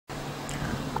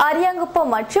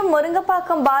அரியாங்குப்பம் மற்றும்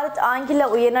முருங்கப்பாக்கம் பாரத் ஆங்கில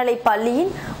உயர்நிலை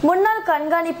பள்ளியின் முன்னாள்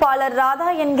கண்காணிப்பாளர் ராதா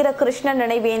என்கிற கிருஷ்ணன்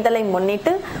நினைவேந்தலை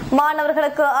முன்னிட்டு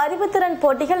மாணவர்களுக்கு அறிவுத்திறன்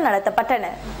போட்டிகள்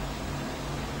நடத்தப்பட்டன.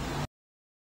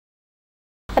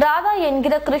 ராதா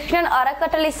என்கிற கிருஷ்ணன்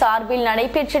அறக்கட்டளை சார்பில்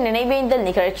நடைபெற்ற நினைவேந்தல்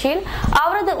நிகழ்ச்சியில்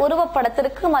அவரது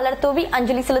உருவப்படத்திற்கு மலர் தூவி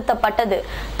அஞ்சலி செலுத்தப்பட்டது.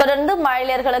 தொடர்ந்து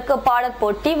மழலையர்களுக்கு பாடற்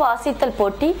போட்டி, வாசித்தல்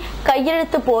போட்டி,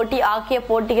 கையெழுத்து போட்டி ஆகிய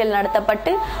போட்டிகள்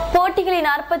நடத்தப்பட்டு போட்டிகளில்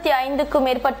 45க்கும்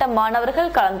மேற்பட்ட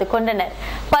மாணவர்கள் கலந்து கொண்டனர்.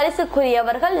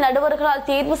 பரிசுக்குரியவர்கள் நடுவர்களால்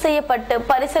தேர்வு செய்யப்பட்டு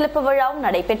பரிசளிப்பு விழாவும்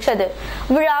நடைபெற்றது.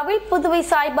 விழாவில் புதுவை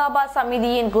சாய்பாபா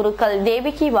சமிதியின் குருக்கள்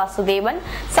தேவிகி வாசுதேவன்,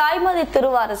 சாய்மதி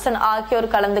திருவாரசன்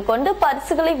ஆகியோர் கலந்து கொண்டு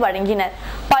பரிசுகளை வழங்கினர்.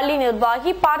 பள்ளி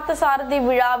நிர்வாகி பார்த்தசாரதி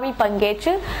விழாவில்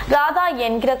பங்கேற்று ராதா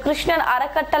என்கிற கிருஷ்ணன்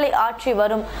அறக்கட்டளை ஆற்றி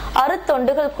வரும்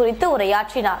அருத்தொண்டுகள் குறித்து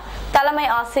உரையாற்றினார். தலைமை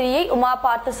ஆசிரியை உமா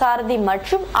பார்த்தசாரதி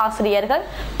மற்றும் ஆசிரியர்கள்,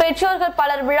 பெற்றோர்கள்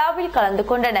பலர் விழாவில் கலந்து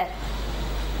கொண்டனர்.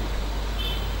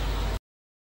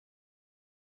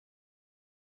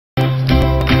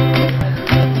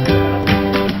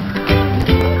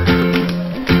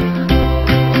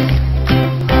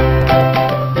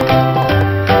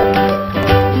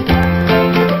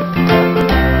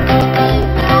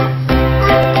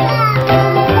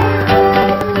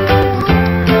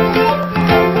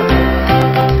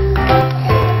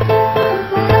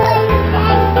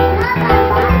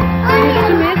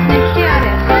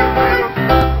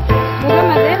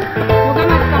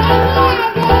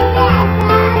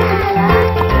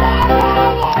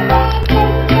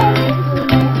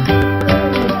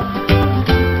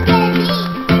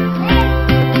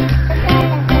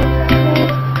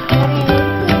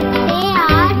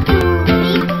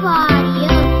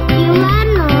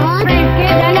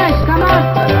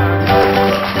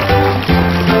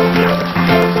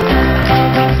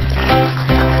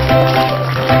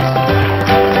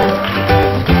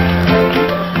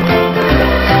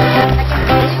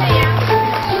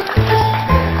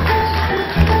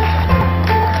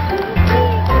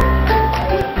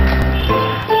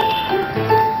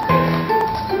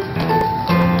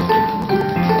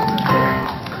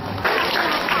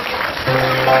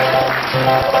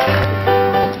 Thank you.